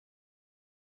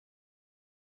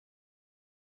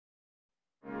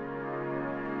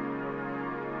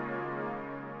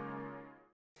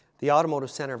The Automotive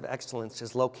Centre of Excellence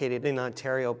is located in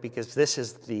Ontario because this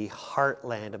is the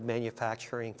heartland of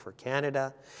manufacturing for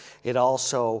Canada. It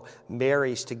also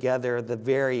marries together the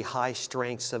very high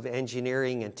strengths of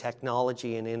engineering and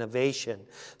technology and innovation.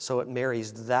 So it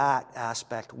marries that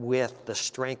aspect with the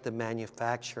strength of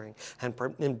manufacturing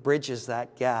and bridges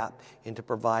that gap into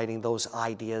providing those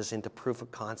ideas into proof of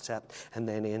concept and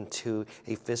then into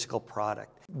a physical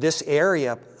product. This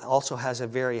area also has a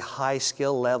very high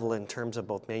skill level in terms of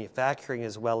both manufacturing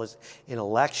as well as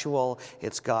intellectual.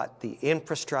 It's got the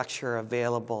infrastructure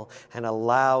available and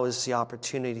allows the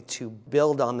opportunity to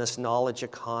build on this knowledge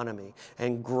economy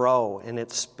and grow and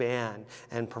expand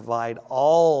and provide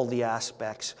all the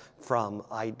aspects from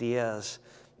ideas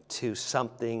to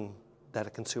something that a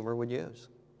consumer would use.